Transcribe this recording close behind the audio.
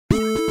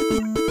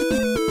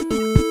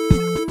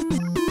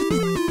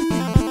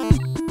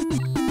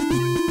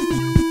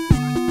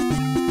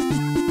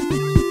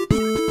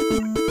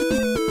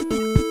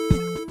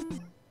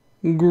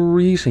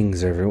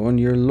Greetings everyone,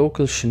 your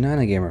local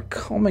shenanigamer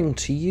coming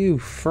to you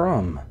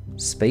from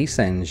Space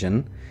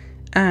Engine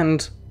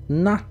and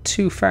not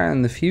too far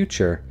in the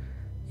future,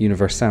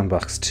 Universe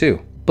Sandbox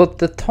 2. But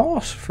the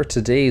thought for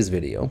today's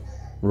video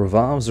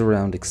revolves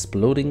around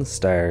exploding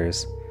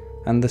stars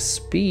and the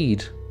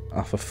speed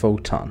of a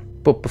photon.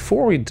 But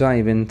before we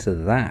dive into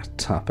that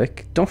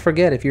topic, don't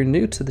forget, if you're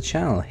new to the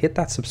channel, hit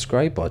that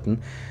subscribe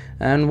button,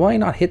 and why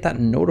not hit that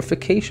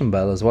notification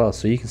bell as well,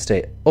 so you can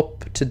stay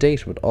up to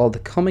date with all the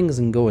comings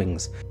and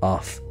goings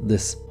of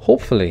this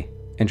hopefully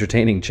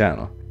entertaining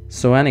channel.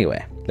 So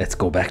anyway, let's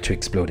go back to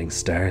exploding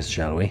stars,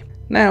 shall we?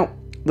 Now,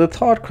 the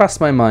thought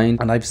crossed my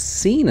mind, and I've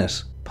seen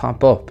it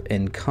pop up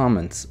in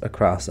comments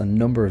across a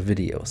number of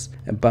videos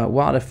about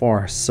what if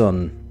our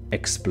sun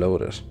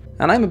exploded.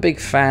 And I'm a big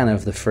fan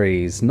of the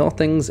phrase,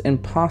 nothing's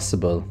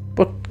impossible,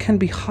 but can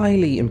be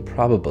highly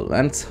improbable,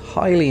 and it's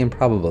highly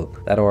improbable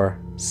that our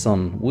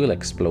sun will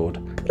explode.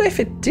 But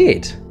if it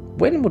did,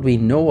 when would we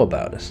know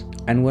about it?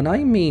 And when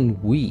I mean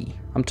we,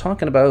 I'm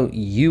talking about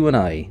you and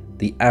I,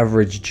 the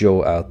average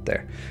Joe out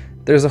there.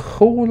 There's a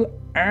whole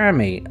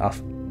army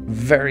of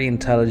very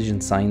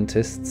intelligent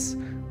scientists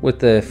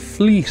with a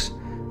fleet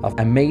of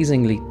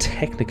amazingly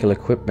technical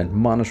equipment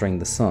monitoring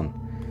the sun.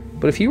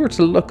 But if you were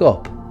to look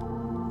up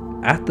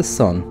at the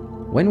sun,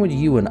 when would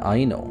you and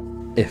I know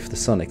if the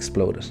sun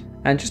exploded?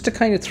 And just to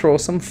kind of throw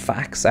some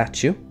facts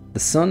at you, the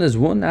sun is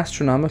one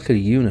astronomical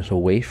unit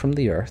away from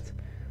the Earth,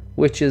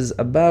 which is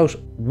about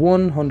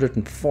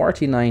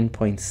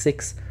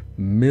 149.6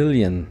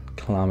 million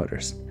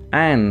kilometers.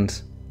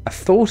 And a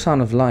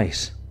photon of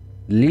light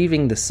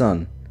leaving the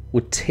sun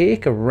would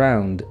take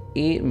around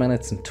 8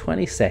 minutes and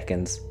 20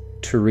 seconds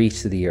to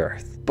reach the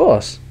Earth.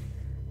 But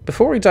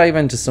before we dive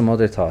into some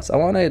other thoughts, I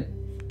want to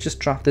just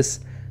drop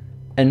this,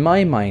 in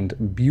my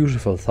mind,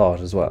 beautiful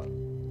thought as well.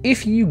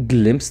 If you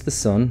glimpse the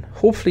sun,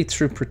 hopefully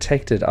through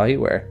protected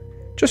eyewear,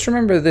 just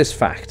remember this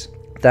fact,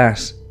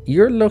 that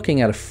you're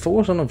looking at a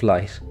photon of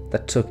light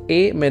that took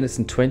 8 minutes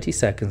and 20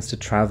 seconds to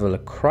travel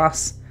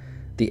across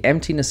the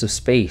emptiness of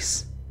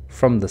space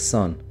from the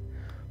sun.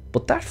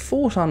 But that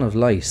photon of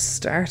light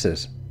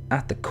started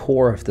at the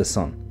core of the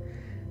sun,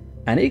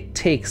 and it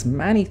takes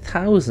many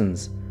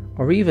thousands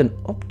or even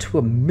up to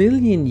 1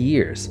 million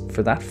years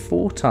for that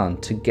photon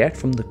to get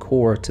from the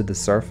core to the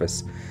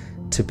surface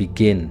to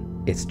begin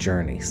its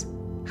journeys.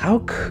 How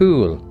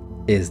cool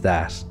is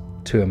that,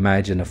 to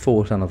imagine a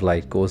photon of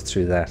light goes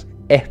through that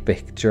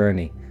epic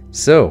journey?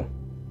 So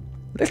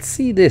let's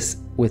see this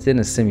within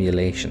a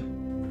simulation.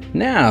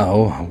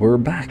 Now we're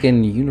back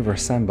in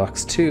Universe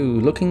Sandbox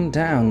 2, looking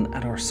down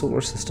at our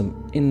solar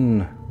system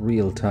in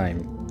real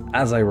time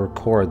as I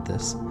record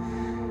this.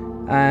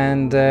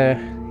 And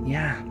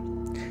yeah,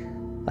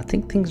 I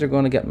think things are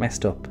going to get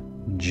messed up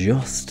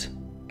just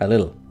a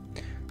little.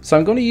 So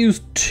I'm going to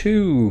use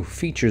two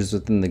features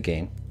within the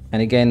game.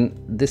 And again,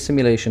 this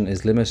simulation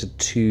is limited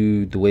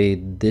to the way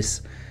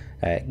this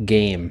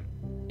game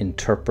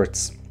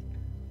interprets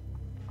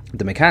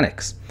the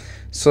mechanics.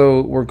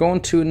 So we're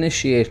going to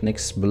initiate an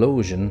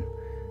explosion,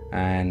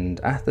 and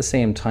at the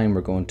same time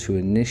we're going to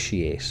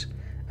initiate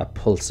a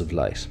pulse of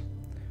light.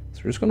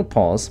 So we're just going to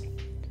pause,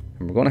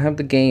 and we're going to have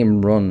the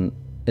game run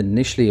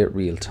initially at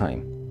real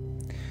time.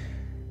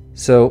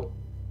 So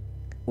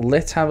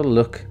let's have a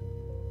look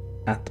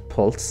at the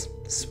pulse,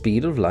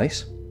 speed of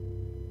light.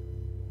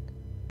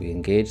 We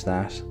engage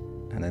that,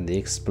 and then the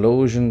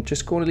explosion,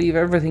 just going to leave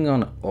everything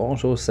on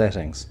auto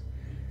settings,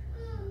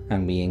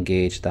 and we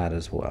engage that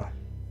as well.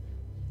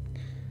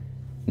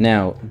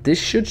 Now this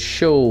should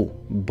show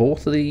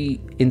both of the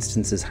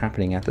instances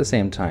happening at the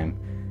same time,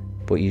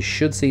 but you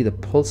should see the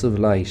pulse of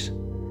light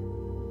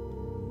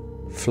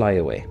fly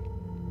away.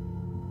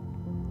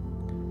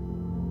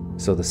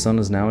 So the sun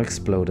has now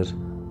exploded,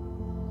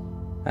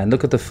 and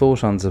look at the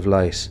photons of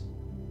light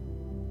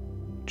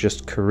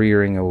just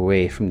careering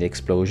away from the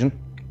explosion.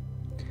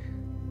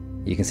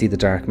 You can see the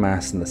dark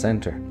mass in the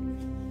center.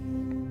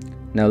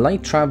 Now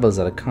light travels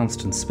at a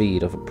constant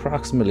speed of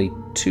approximately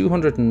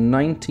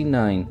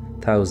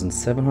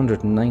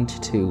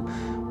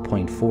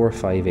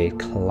 299,792.458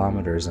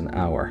 kilometers an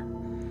hour.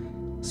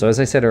 So as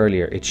I said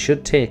earlier, it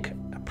should take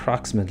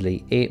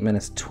approximately 8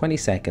 minutes 20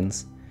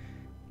 seconds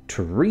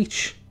to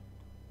reach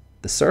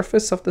the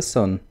surface of the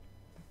sun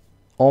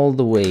all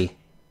the way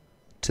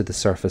to the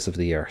surface of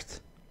the Earth.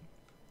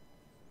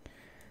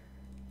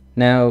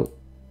 Now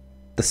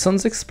the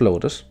sun's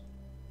exploded,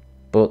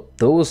 but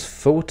those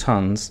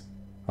photons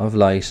of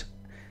light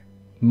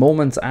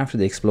moments after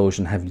the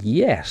explosion have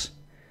yet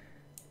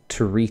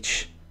to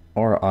reach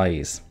our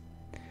eyes.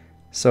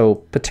 So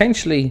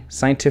potentially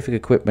scientific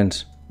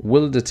equipment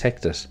will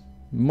detect it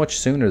much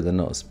sooner than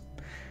us.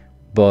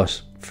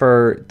 But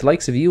for the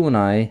likes of you and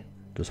I,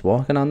 just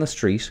walking on the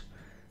street,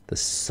 the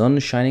sun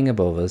shining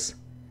above us,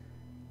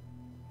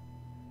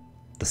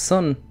 the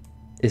sun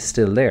is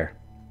still there,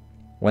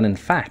 when in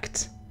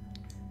fact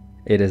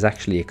it has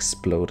actually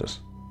exploded.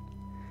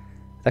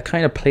 That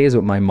kind of plays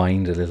with my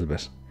mind a little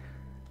bit.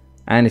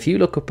 And if you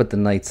look up at the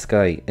night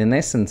sky, in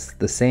essence,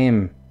 the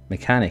same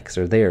mechanics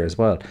are there as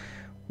well.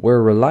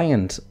 We're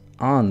reliant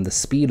on the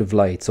speed of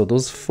light. So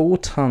those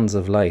photons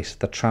of light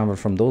that travel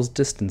from those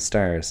distant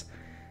stars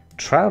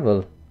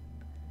travel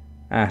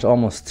at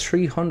almost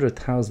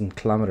 300,000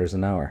 kilometers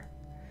an hour.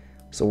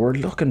 So we're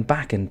looking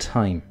back in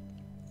time.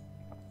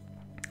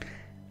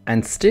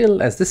 And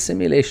still, as this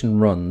simulation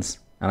runs,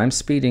 and I'm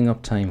speeding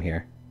up time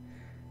here,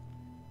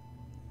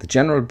 the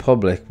general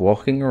public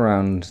walking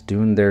around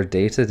doing their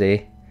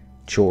day-to-day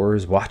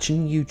chores,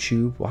 watching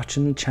YouTube,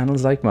 watching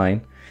channels like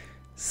mine,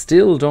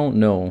 still don't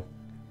know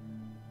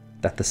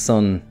that the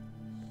sun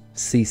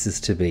ceases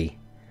to be.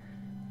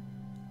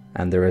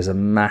 And there is a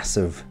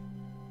massive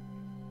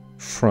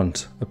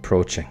front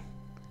approaching.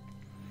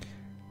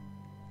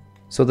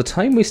 So the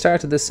time we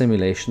started this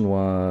simulation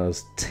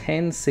was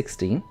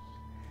 10:16.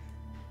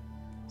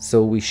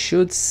 So we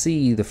should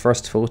see the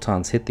first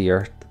photons hit the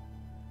Earth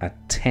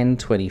at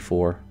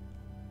 10:24,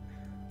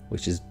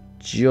 which has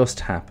just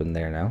happened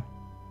there now.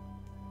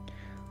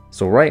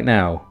 So right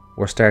now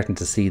we're starting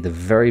to see the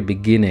very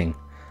beginning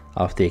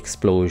of the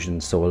explosion.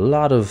 So a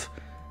lot of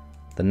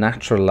the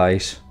natural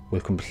light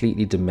will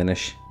completely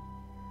diminish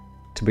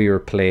to be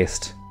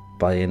replaced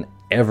by an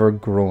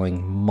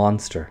ever-growing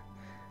monster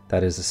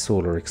that is a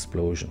solar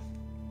explosion.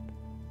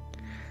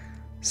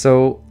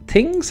 So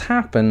things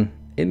happen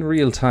in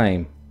real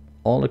time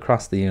all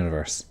across the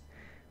universe,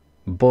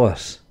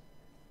 but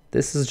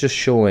this is just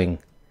showing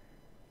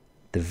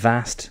the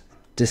vast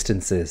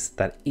distances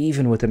that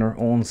even within our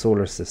own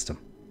solar system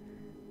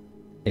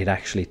it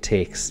actually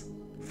takes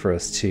for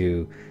us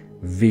to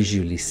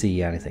visually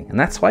see anything. And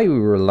that's why we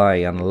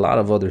rely on a lot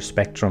of other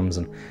spectrums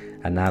and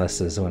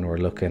analysis when we're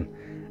looking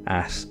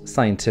at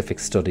scientific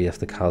study of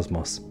the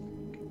cosmos.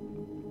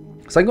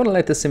 So I'm going to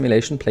let this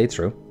simulation play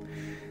through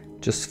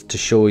just to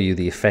show you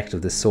the effect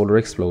of this solar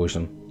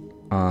explosion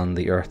on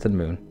the Earth and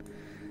Moon.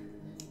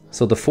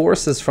 So the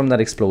forces from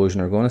that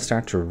explosion are going to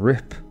start to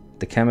rip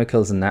the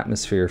chemicals in the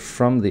atmosphere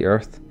from the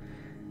Earth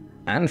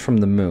and from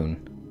the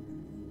Moon.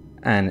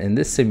 And in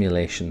this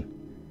simulation,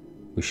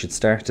 we should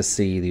start to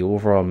see the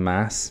overall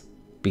mass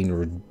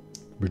being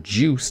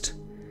reduced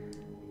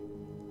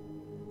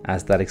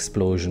as that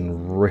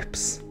explosion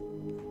rips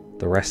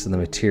the rest of the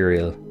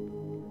material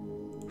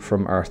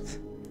from Earth.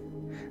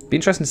 Be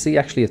interesting to see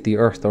actually if the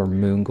Earth or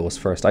Moon goes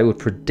first. I would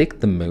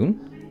predict the Moon,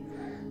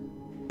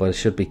 but it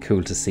should be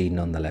cool to see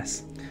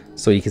nonetheless.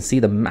 So you can see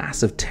the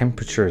massive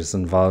temperatures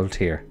involved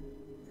here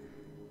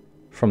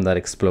from that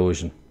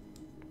explosion.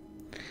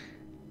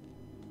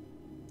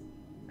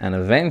 And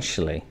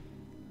eventually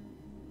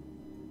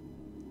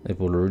it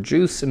will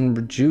reduce and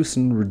reduce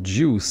and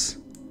reduce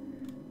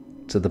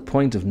to the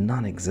point of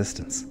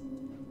non-existence.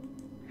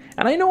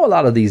 And I know a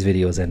lot of these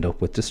videos end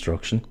up with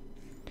destruction,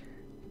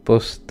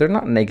 but they're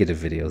not negative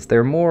videos.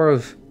 They're more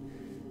of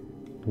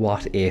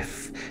what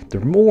if. They're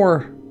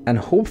more, and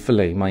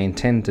hopefully my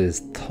intent is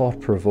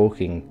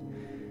thought-provoking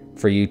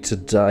for you to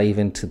dive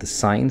into the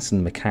science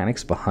and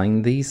mechanics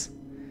behind these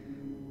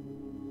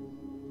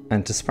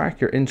and to spark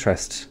your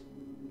interest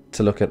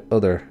to look at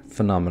other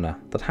phenomena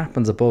that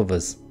happens above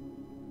us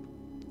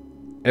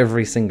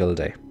every single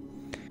day,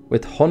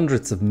 with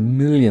hundreds of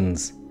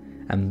millions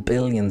and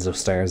billions of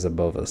stars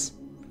above us.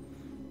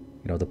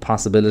 You know, the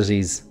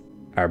possibilities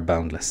are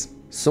boundless.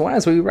 So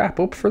as we wrap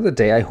up for the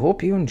day, I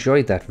hope you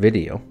enjoyed that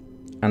video,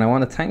 and I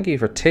want to thank you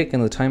for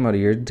taking the time out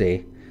of your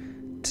day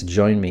to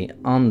join me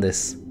on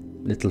this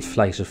little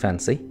flight of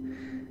fancy.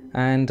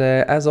 And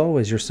as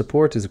always, your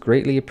support is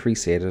greatly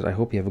appreciated. I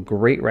hope you have a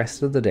great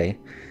rest of the day.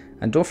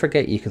 And don't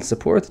forget, you can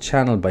support the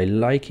channel by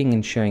liking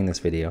and sharing this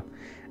video.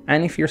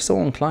 And if you're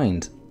so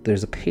inclined,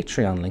 there's a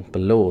Patreon link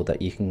below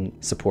that you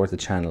can support the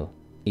channel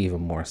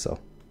even more so.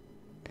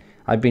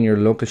 I've been your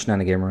local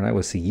Shenanigamer, and I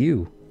will see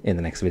you in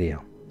the next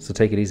video. So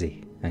take it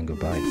easy and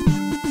goodbye.